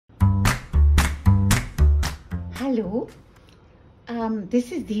Hello,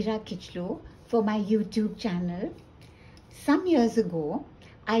 this is Dheera Kichlu for my YouTube channel. Some years ago,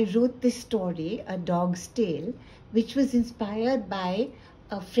 I wrote this story, A Dog's Tale, which was inspired by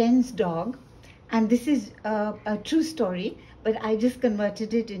a friend's dog. And this is a true story, but I just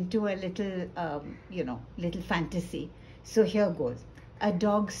converted it into a little, little fantasy. So here goes, A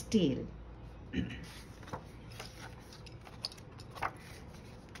Dog's Tale.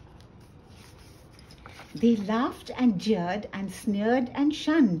 They laughed and jeered and sneered and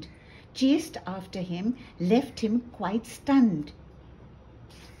shunned, chased after him, left him quite stunned.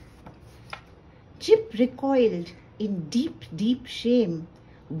 Chip recoiled in deep, deep shame.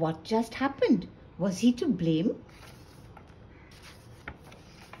 What just happened? Was he to blame?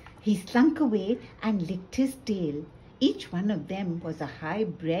 He slunk away and licked his tail. Each one of them was a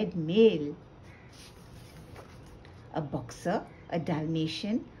high-bred male. A boxer, a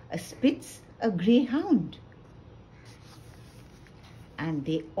Dalmatian, a Spitz, a greyhound. And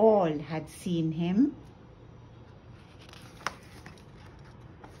they all had seen him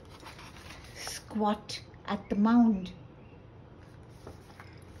squat at the mound.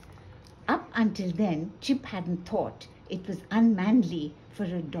 Up until then, Chip hadn't thought it was unmanly for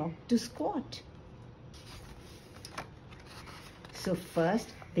a dog to squat. So first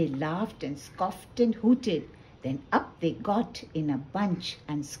they laughed and scoffed and hooted, then up they got in a bunch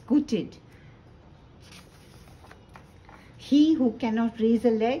and scooted. He who cannot raise a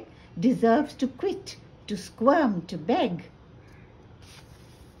leg deserves to quit, to squirm, to beg.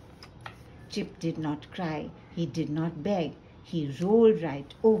 Chip did not cry, he did not beg. He rolled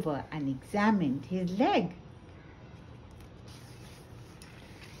right over and examined his leg.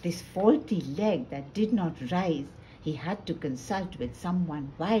 This faulty leg that did not rise, he had to consult with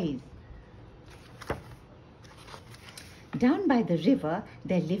someone wise. Down by the river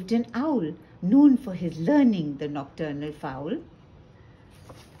there lived an owl, known for his learning, the nocturnal fowl.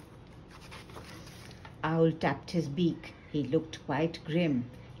 Owl tapped his beak. He looked quite grim.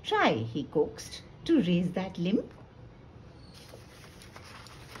 Try, he coaxed, to raise that limb.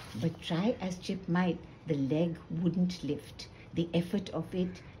 But try as Chip might, the leg wouldn't lift. The effort of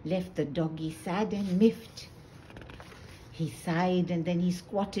it left the doggy sad and miffed. He sighed and then he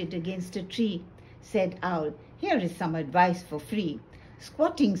squatted against a tree. Said Owl, here is some advice for free.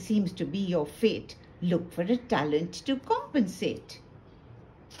 Squatting seems to be your fate. Look for a talent to compensate.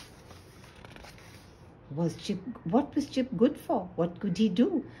 What was Chip good for? What could he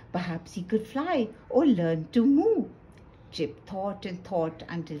do? Perhaps he could fly or learn to moo. Chip thought and thought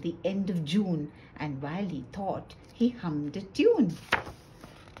until the end of June, and while he thought, he hummed a tune.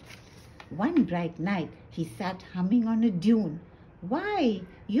 One bright night, he sat humming on a dune. Why,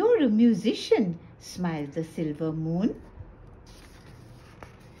 you're a musician, smiled the silver moon.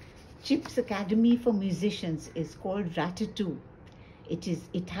 Chip's Academy for Musicians is called Ratatouille.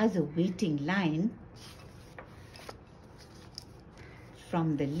 It has a waiting line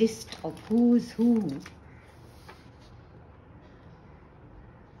from the list of who's who.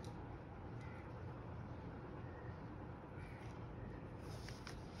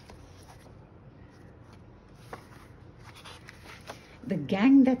 The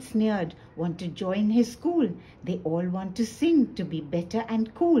gang that sneered want to join his school. They all want to sing to be better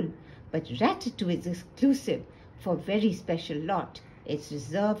and cool. But Ratatouille is exclusive for very special lot. It's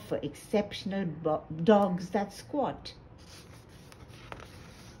reserved for exceptional dogs that squat.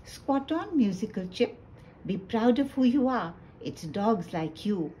 Squat on, musical Chip. Be proud of who you are. It's dogs like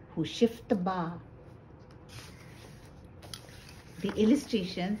you who shift the bar. The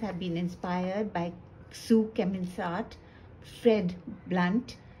illustrations have been inspired by Sue Keminsart, Fred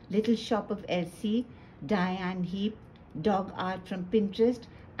Blunt, Little Shop of Elsie, Diane Heap, Dog Art from Pinterest,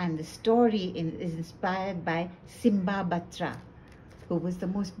 and the story is inspired by Simba Batra, who was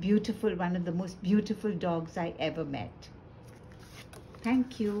one of the most beautiful dogs I ever met.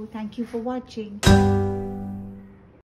 Thank you for watching.